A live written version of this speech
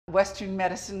Western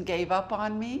medicine gave up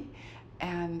on me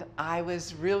and I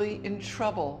was really in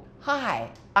trouble. Hi,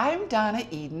 I'm Donna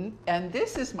Eden, and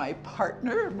this is my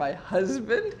partner, my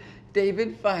husband,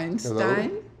 David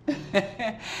Feinstein.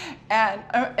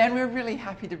 and we're really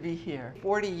happy to be here.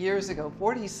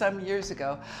 40 some years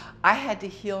ago, I had to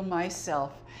heal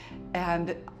myself,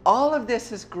 and all of this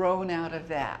has grown out of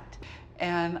that.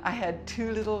 And I had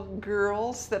 2 little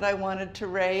girls that I wanted to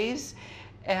raise,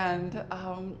 and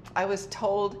I was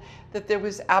told that there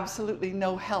was absolutely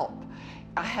no help.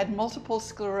 I had multiple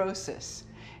sclerosis,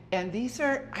 and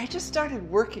I just started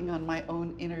working on my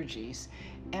own energies,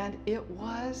 and it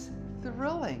was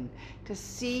thrilling to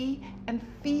see and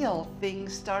feel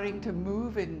things starting to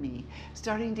move in me,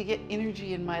 starting to get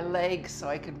energy in my legs so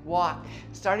I could walk,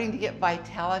 starting to get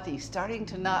vitality, starting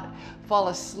to not fall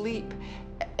asleep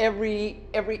every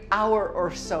hour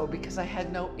or so because I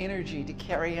had no energy to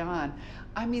carry on.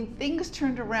 I mean, things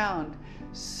turned around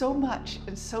so much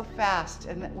and so fast,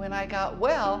 and that when I got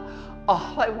well,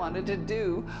 all I wanted to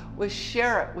do was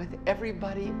share it with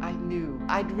everybody I knew.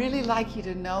 I'd really like you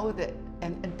to know that,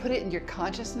 and put it in your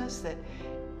consciousness, that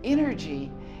energy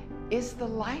is the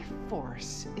life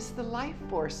force. It's the life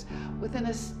force with an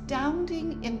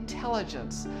astounding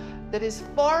intelligence that is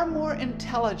far more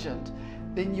intelligent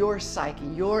than your psyche,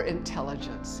 your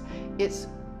intelligence.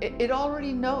 It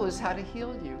already knows how to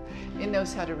heal you. It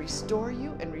knows how to restore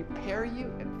you and repair you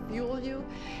and fuel you.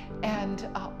 And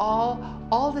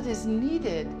all that is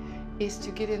needed is to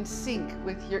get in sync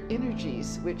with your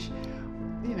energies, which,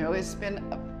 you know, it's been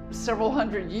several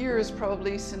hundred years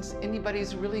probably since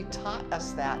anybody's really taught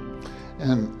us that.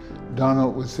 And Donna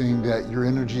was saying that your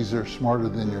energies are smarter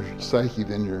than your psyche,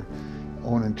 than your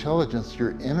own intelligence.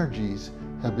 Your energies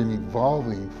have been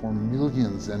evolving for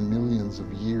millions and millions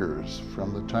of years.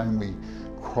 From the time we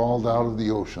crawled out of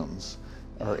the oceans,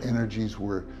 our energies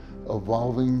were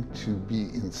evolving to be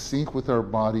in sync with our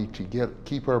body, to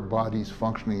keep our bodies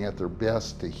functioning at their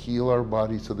best, to heal our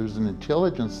bodies. So there's an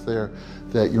intelligence there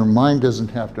that your mind doesn't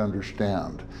have to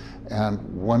understand. And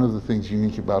one of the things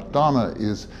unique about Donna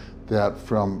is that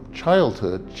from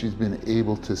childhood, she's been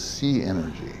able to see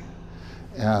energy.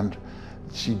 And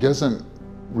she doesn't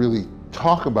really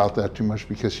talk about that too much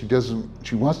because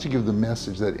she wants to give the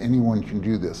message that anyone can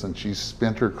do this, and she's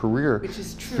spent her career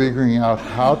figuring out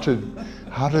how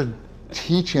to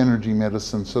teach energy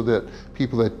medicine so that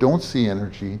people that don't see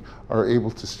energy are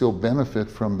able to still benefit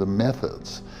from the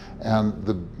methods. And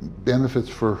the benefits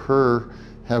for her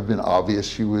have been obvious.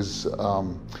 She was,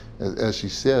 as she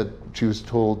said, she was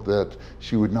told that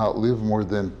she would not live more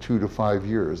than 2 to 5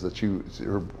 years, that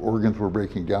her organs were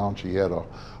breaking down. She had a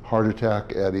heart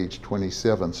attack at age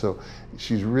 27. So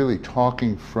she's really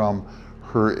talking from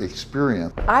her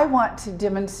experience. I want to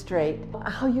demonstrate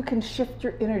how you can shift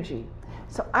your energy.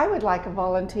 So I would like a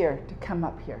volunteer to come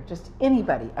up here, just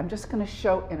anybody. I'm just going to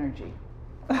show energy.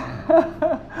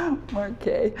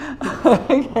 Marquet.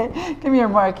 Okay. Come here,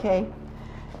 Marquet.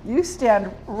 You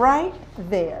stand right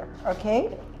there,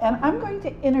 okay? And I'm going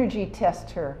to energy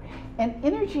test her. And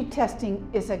energy testing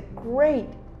is a great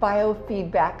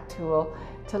biofeedback tool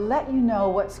to let you know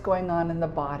what's going on in the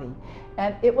body.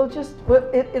 And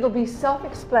it'll be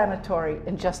self-explanatory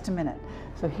in just a minute.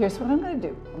 So here's what I'm going to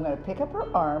do. I'm going to pick up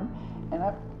her arm,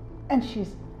 and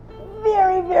she's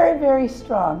very, very, very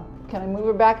strong. Can I move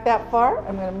her back that far?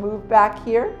 I'm going to move back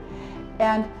here.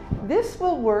 And this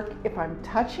will work if I'm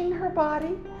touching her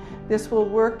body. This will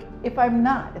work if I'm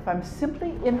not, if I'm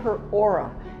simply in her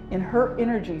aura, in her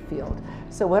energy field.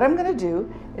 So what I'm going to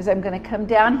do is I'm going to come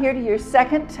down here to your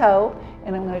second toe,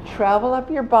 and I'm going to travel up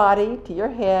your body to your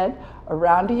head,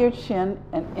 around to your chin,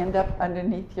 and end up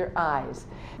underneath your eyes.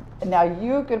 And now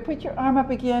you're going to put your arm up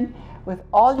again. With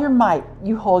all your might,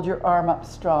 you hold your arm up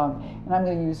strong. And I'm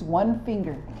going to use one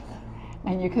finger.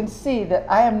 And you can see that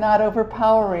I am not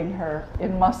overpowering her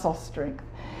in muscle strength.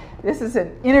 This is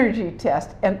an energy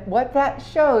test, and what that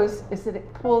shows is that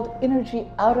it pulled energy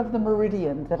out of the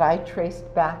meridian that I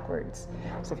traced backwards.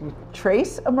 So if you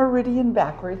trace a meridian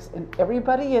backwards, and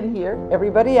everybody in here,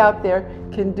 everybody out there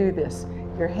can do this.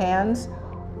 Your hands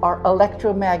are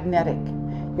electromagnetic.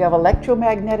 You have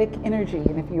electromagnetic energy,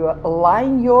 and if you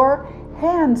align your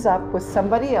hands up with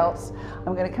somebody else,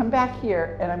 I'm going to come back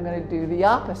here and I'm going to do the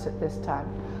opposite this time.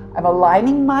 I'm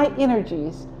aligning my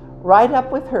energies right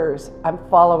up with hers. I'm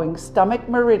following stomach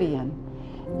meridian,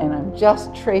 and I'm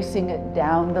just tracing it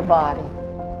down the body.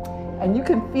 And you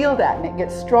can feel that, and it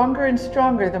gets stronger and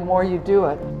stronger the more you do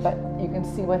it, but you can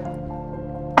see what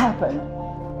happened.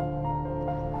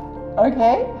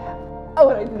 Okay? Oh,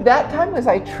 what I did that time was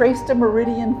I traced a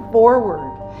meridian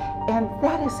forward, And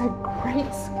that is a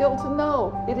great skill to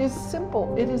know. It is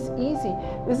simple, it is easy,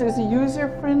 this is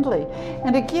user-friendly.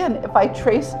 And again, if I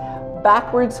trace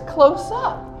backwards close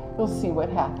up, you'll see what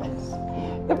happens.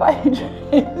 If I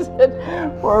trace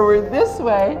it forward this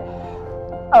way,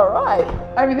 all right,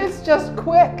 I mean, it's just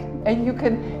quick. And you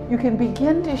can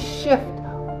begin to shift,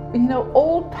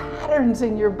 old patterns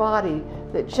in your body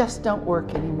that just don't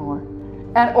work anymore.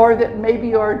 Or that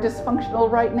maybe are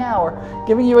dysfunctional right now, or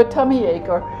giving you a tummy ache,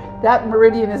 or that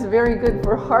meridian is very good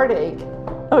for heartache.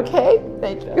 Okay,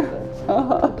 thank you.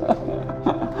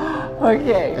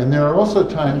 Okay. And there are also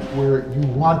times where you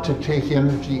want to take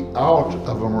energy out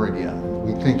of a meridian.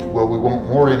 We think, well, we want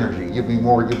more energy, give me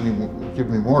more, give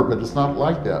me more, but it's not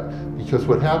like that. Because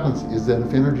what happens is that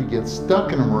if energy gets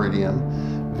stuck in a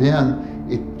meridian, then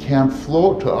it can't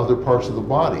flow to other parts of the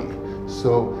body.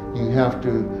 So you have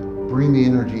to bring the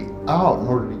energy out in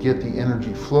order to get the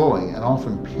energy flowing. And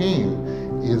often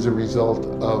pain is a result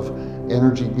of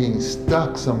energy being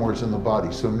stuck somewhere in the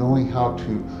body. So knowing how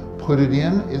to put it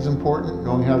in is important,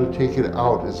 knowing how to take it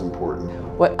out is important.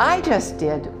 What I just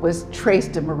did was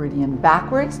traced a meridian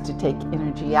backwards to take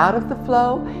energy out of the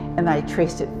flow, and I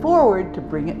traced it forward to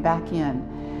bring it back in.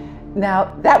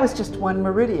 Now, that was just one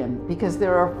meridian, because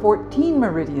there are 14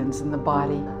 meridians in the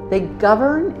body. They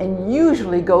govern and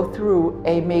usually go through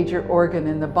a major organ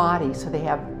in the body, so they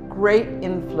have great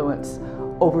influence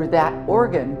over that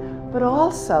organ, but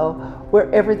also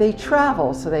wherever they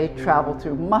travel. So they travel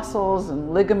through muscles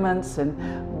and ligaments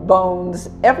and bones,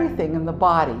 everything in the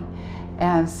body.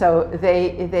 And so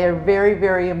they're very,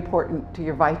 very important to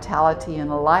your vitality and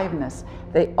aliveness.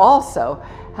 They also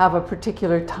have a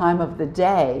particular time of the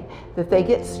day that they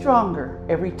get stronger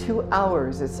every 2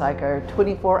 hours. It's like a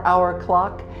 24-hour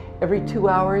clock. Every 2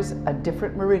 hours, a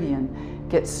different meridian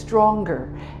gets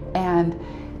stronger. And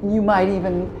you might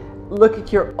even look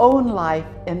at your own life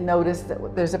and notice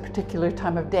that there's a particular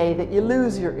time of day that you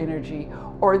lose your energy,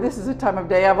 or this is a time of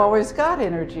day I've always got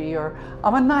energy, or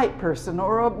I'm a night person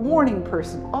or a morning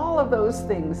person. All of those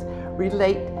things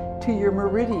relate to your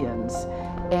meridians.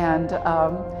 And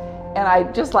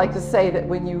I'd just like to say that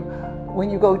when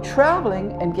you go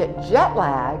traveling and get jet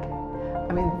lag,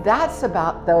 I mean, that's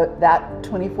about that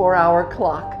 24-hour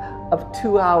clock of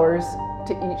 2 hours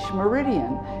to each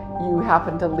meridian. You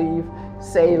happen to leave,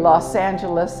 say, Los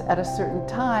Angeles at a certain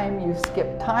time, you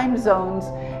skip time zones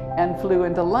and flew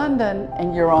into London,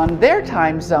 and you're on their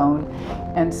time zone,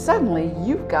 and suddenly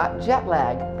you've got jet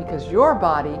lag because your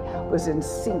body was in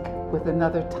sync with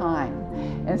another time.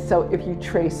 And so if you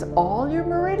trace all your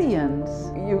meridians,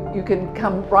 you can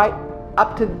come right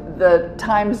up to the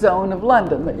time zone of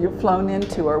London that you've flown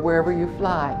into, or wherever you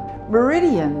fly.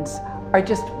 Meridians are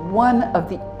just one of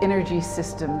the energy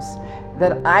systems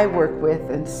that I work with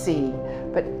and see.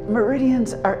 But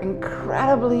meridians are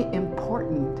incredibly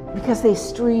important because they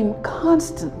stream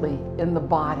constantly in the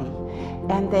body,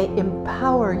 and they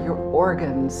empower your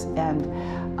organs and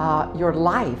your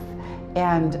life.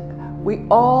 And we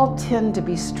all tend to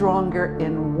be stronger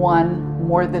in one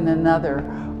more than another.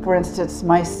 For instance,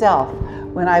 myself,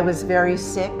 when I was very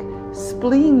sick,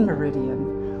 spleen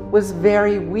meridian was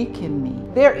very weak in me.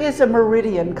 There is a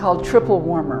meridian called triple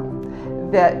warmer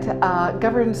that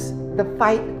governs the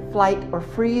fight, flight, or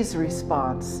freeze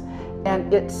response.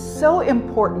 And it's so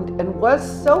important, and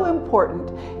was so important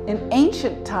in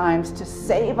ancient times to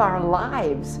save our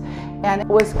lives. And it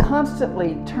was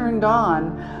constantly turned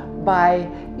on by,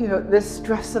 the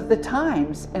stress of the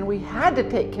times. And we had to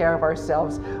take care of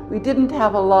ourselves. We didn't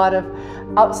have a lot of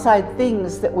outside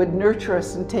things that would nurture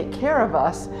us and take care of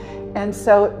us. And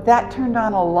so that turned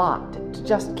on a lot to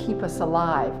just keep us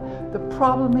alive. The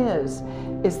problem is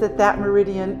that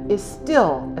meridian is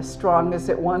still as strong as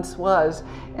it once was.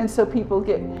 And so people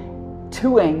get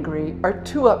too angry or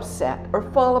too upset or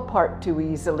fall apart too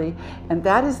easily. And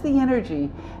that is the energy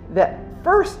that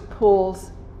first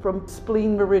pulls from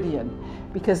spleen meridian,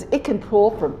 because it can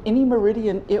pull from any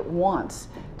meridian it wants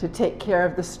to take care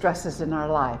of the stresses in our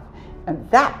life. And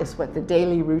that is what the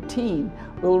daily routine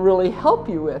will really help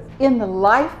you with. In the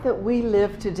life that we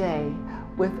live today,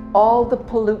 with all the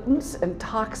pollutants and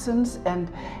toxins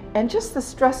and just the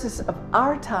stresses of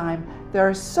our time, there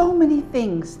are so many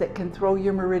things that can throw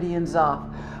your meridians off.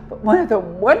 But one of the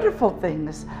wonderful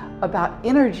things about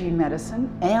energy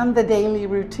medicine and the daily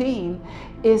routine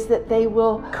is that they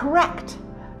will correct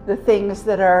the things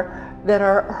that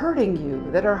are hurting you,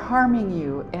 that are harming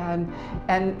you,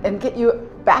 and get you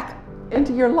back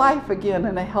into your life again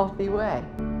in a healthy way.